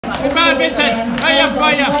Good man, Vincent. Hiya.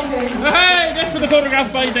 Hey, that's for the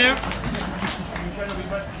photograph by there.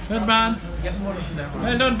 Good man.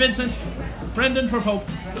 Well done, Vincent. Brendan for Pope.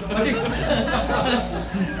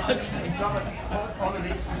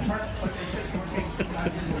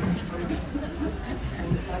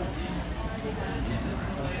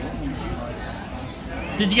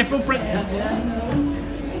 Did you get Pope Brendan?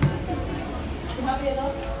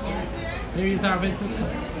 Here you are, Vincent.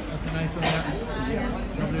 That's a nice one there.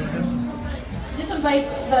 Just invite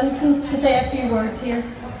Vincent to say a few words here.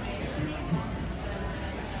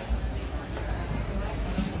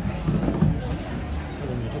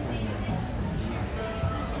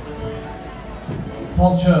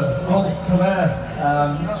 Culture, Rolf Clare,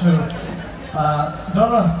 to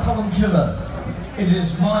Donna Colin Killer. It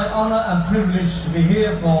is my honour and privilege to be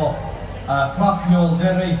here for Fleadh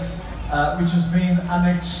Derry, which has been an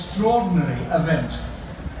extraordinary event.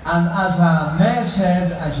 And as our Mayor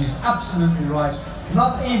said, and she's absolutely right,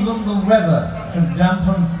 not even the weather can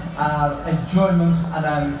dampen our enjoyment and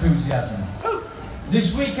our enthusiasm.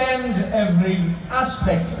 This weekend, every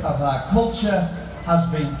aspect of our culture has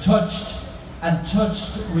been touched, and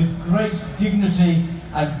touched with great dignity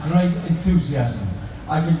and great enthusiasm.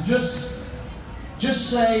 I can just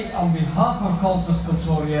say on behalf of Cultus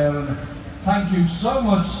Culturiarum, thank you so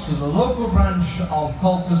much to the local branch of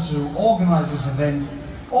Cultus who organised this event,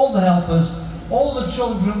 all the helpers, all the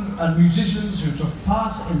children and musicians who took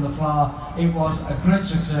part in the Fleadh. It was a great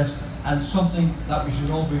success and something that we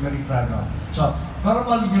should all be very proud of. So,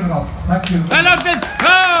 thank you. Well done, Vince.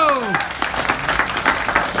 Go!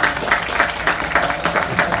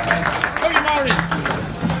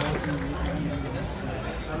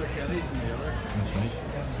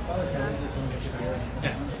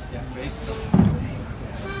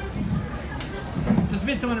 Does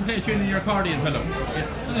Vince want to play a tune in your accordion, fellow?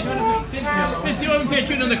 Vince, you want to play a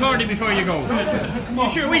tune on the accordion before you go? You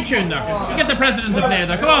sure we tune there? You get the president to play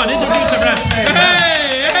there. Come on, introduce the president.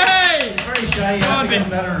 Hey! Very shy. Come on,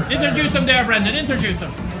 Vince. Introduce him there, Brendan. Introduce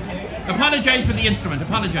him. Apologise for the instrument.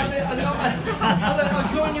 Apologise. I'll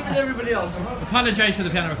join you with everybody else. Apologise for the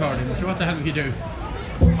piano accordion. So what the hell will you do?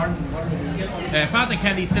 Father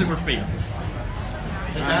Kelly, Silver Spear.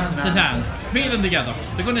 Sedan. Three of them together.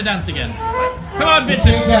 They're going to dance again. Come on,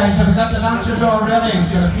 Vincent. Okay, guys, have we got the dancers already?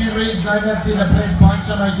 We've got a few reads now. Let's see the place points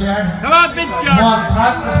on right there. Come on, Vince, George. Come on,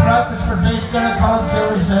 practice for face. Gonna Colin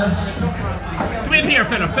Curry says. Come in here,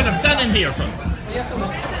 Philip. Philip, stand in here, son.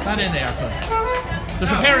 Stand in there, son.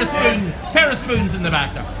 There's a pair of spoons in the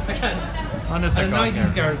back there. Honest, they're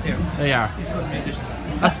 90s girls here. They are. He's good musicians.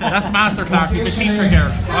 That's Master Clark. He's a teacher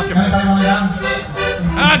here. Watch him. Dance.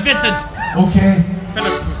 Ah, Vincent. Okay.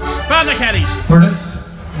 Philip. Father Kelly. For this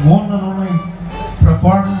one and only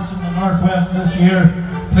performance in the Northwest this year,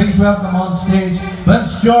 please welcome on stage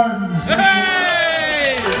Vince Jordan.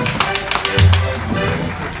 Hey!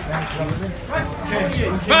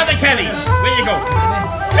 Father Kelly, where you go?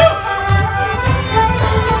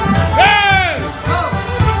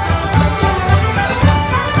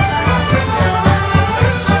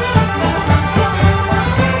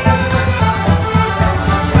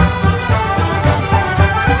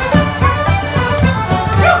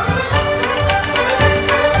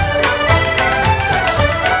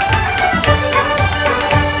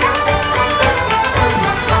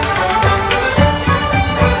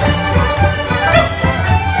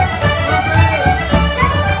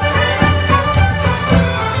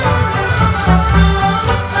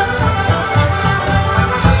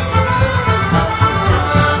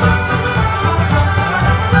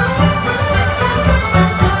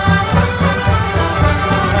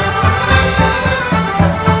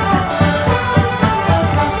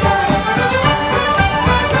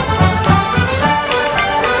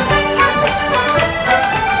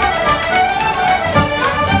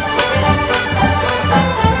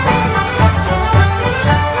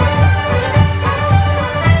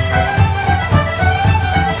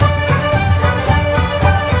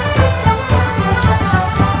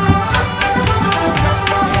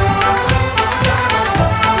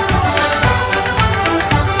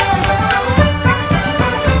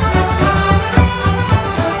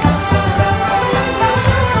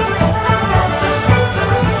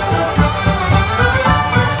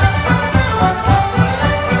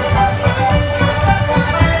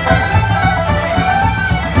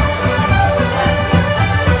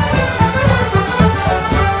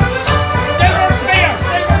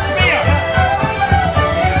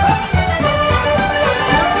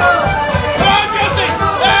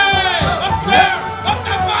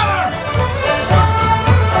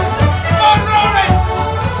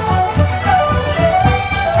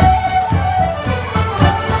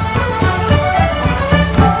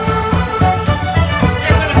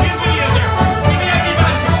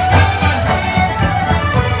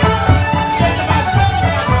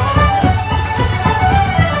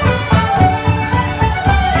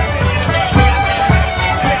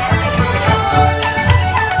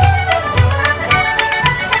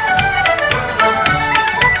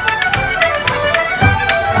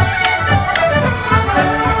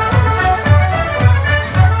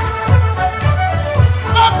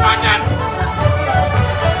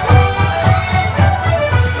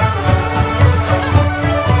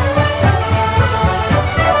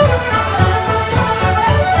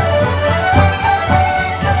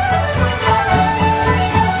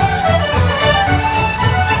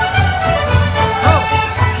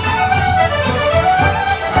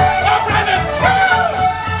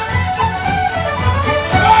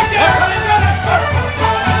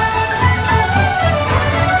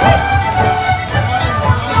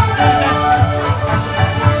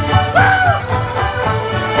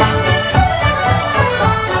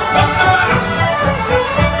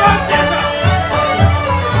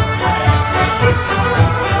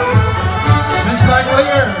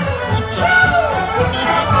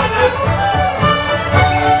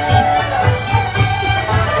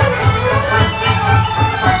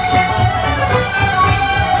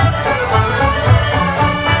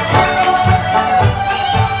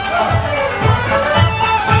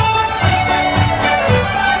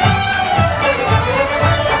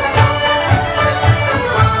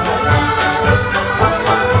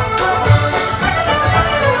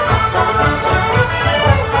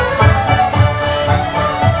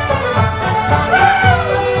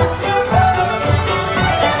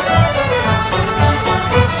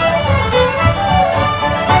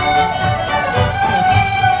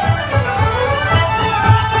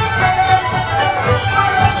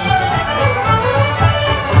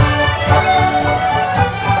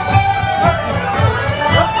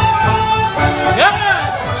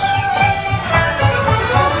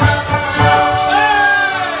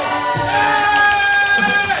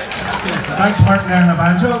 Thanks, Martin, there in the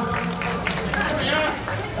banjo.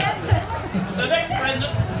 The next Brendan.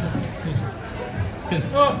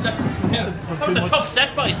 Oh, that was a tough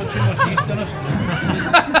set, boys. Too much yeast in it.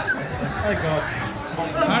 My God.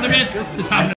 Sorry, mate.